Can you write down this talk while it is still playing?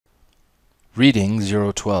Reading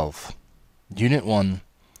 012, Unit 1,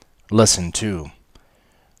 Lesson 2,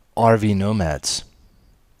 RV Nomads.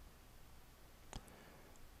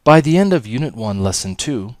 By the end of Unit 1, Lesson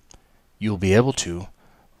 2, you'll be able to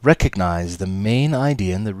recognize the main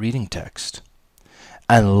idea in the reading text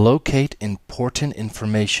and locate important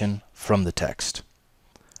information from the text.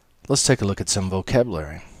 Let's take a look at some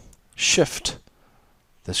vocabulary. Shift.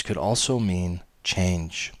 This could also mean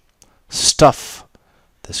change. Stuff.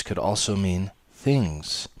 This could also mean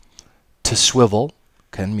things. To swivel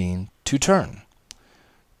can mean to turn.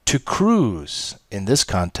 To cruise in this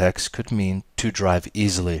context could mean to drive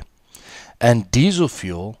easily. And diesel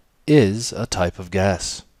fuel is a type of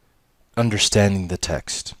gas. Understanding the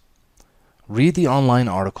text. Read the online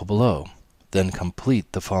article below, then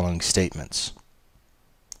complete the following statements.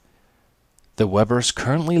 The Webbers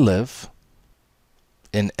currently live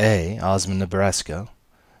in A. Osmond, Nebraska,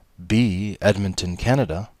 B. Edmonton,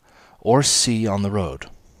 Canada, or C. on the road.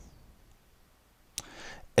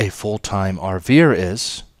 A full-time RVer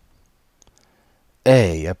is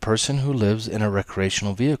A person who lives in a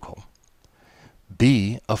recreational vehicle,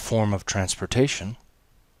 B. a form of transportation,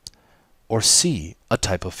 or C. a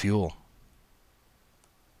type of fuel.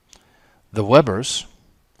 The Webbers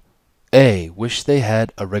A. wish they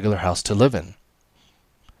had a regular house to live in,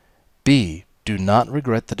 B. do not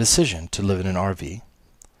regret the decision to live in an RV,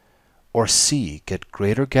 or C. get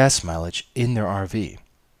greater gas mileage in their RV.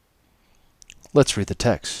 Let's read the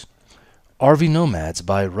text. RV Nomads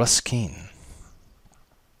by Russ Keene.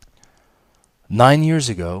 9 years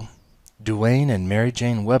ago, Duane and Mary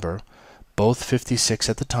Jane Webber, both 56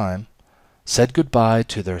 at the time, said goodbye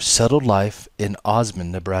to their settled life in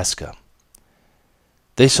Osmond, Nebraska.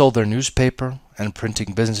 They sold their newspaper and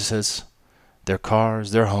printing businesses, their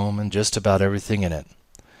cars, their home, and just about everything in it.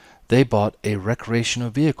 They bought a recreational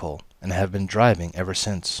vehicle and have been driving ever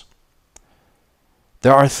since.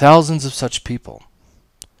 There are thousands of such people.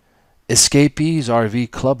 Escapees RV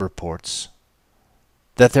Club reports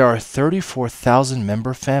that there are 34,000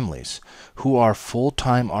 member families who are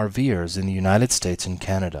full-time RVers in the United States and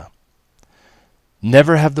Canada.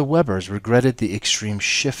 Never have the Webbers regretted the extreme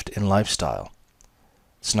shift in lifestyle.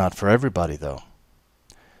 It's not for everybody, though.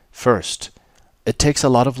 First, it takes a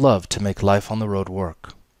lot of love to make life on the road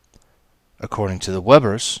work. According to the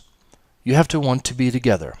Webbers, you have to want to be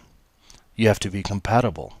together. You have to be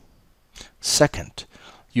compatible. Second,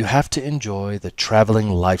 you have to enjoy the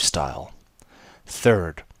traveling lifestyle.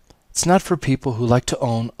 Third, it's not for people who like to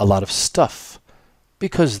own a lot of stuff,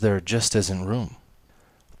 because there just isn't room.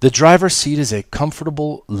 The driver's seat is a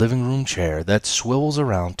comfortable living room chair that swivels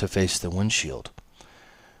around to face the windshield.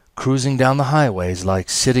 Cruising down the highway is like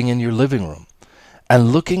sitting in your living room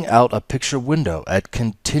and looking out a picture window at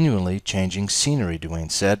continually changing scenery, Duane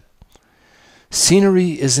said.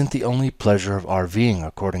 Scenery isn't the only pleasure of RVing,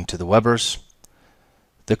 according to the Webbers.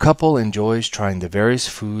 The couple enjoys trying the various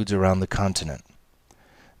foods around the continent.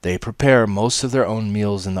 They prepare most of their own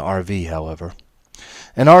meals in the RV, however.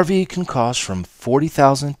 An RV can cost from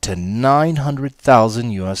 $40,000 to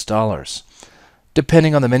 $900,000 US,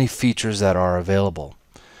 depending on the many features that are available.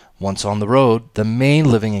 Once on the road, the main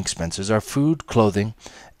living expenses are food, clothing,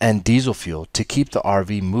 and diesel fuel to keep the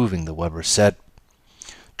RV moving, the Webbers said.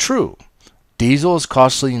 True, diesel is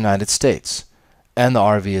costly in the United States, and the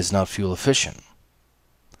RV is not fuel efficient.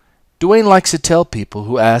 Duane likes to tell people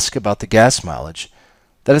who ask about the gas mileage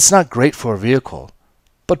that it's not great for a vehicle,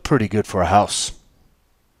 but pretty good for a house.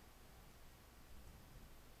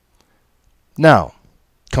 Now,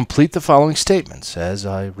 complete the following statements as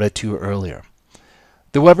I read to you earlier.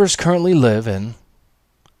 The Webbers currently live in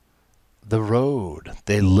the road.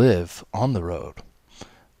 They live on the road.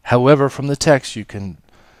 However, from the text you can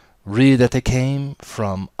read that they came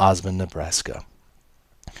from Osmond, Nebraska.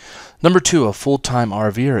 Number 2, a full-time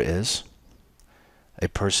RVer is a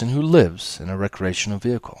person who lives in a recreational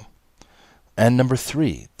vehicle. And number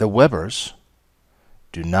 3, the Webbers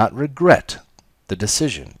do not regret the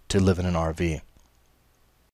decision to live in an RV.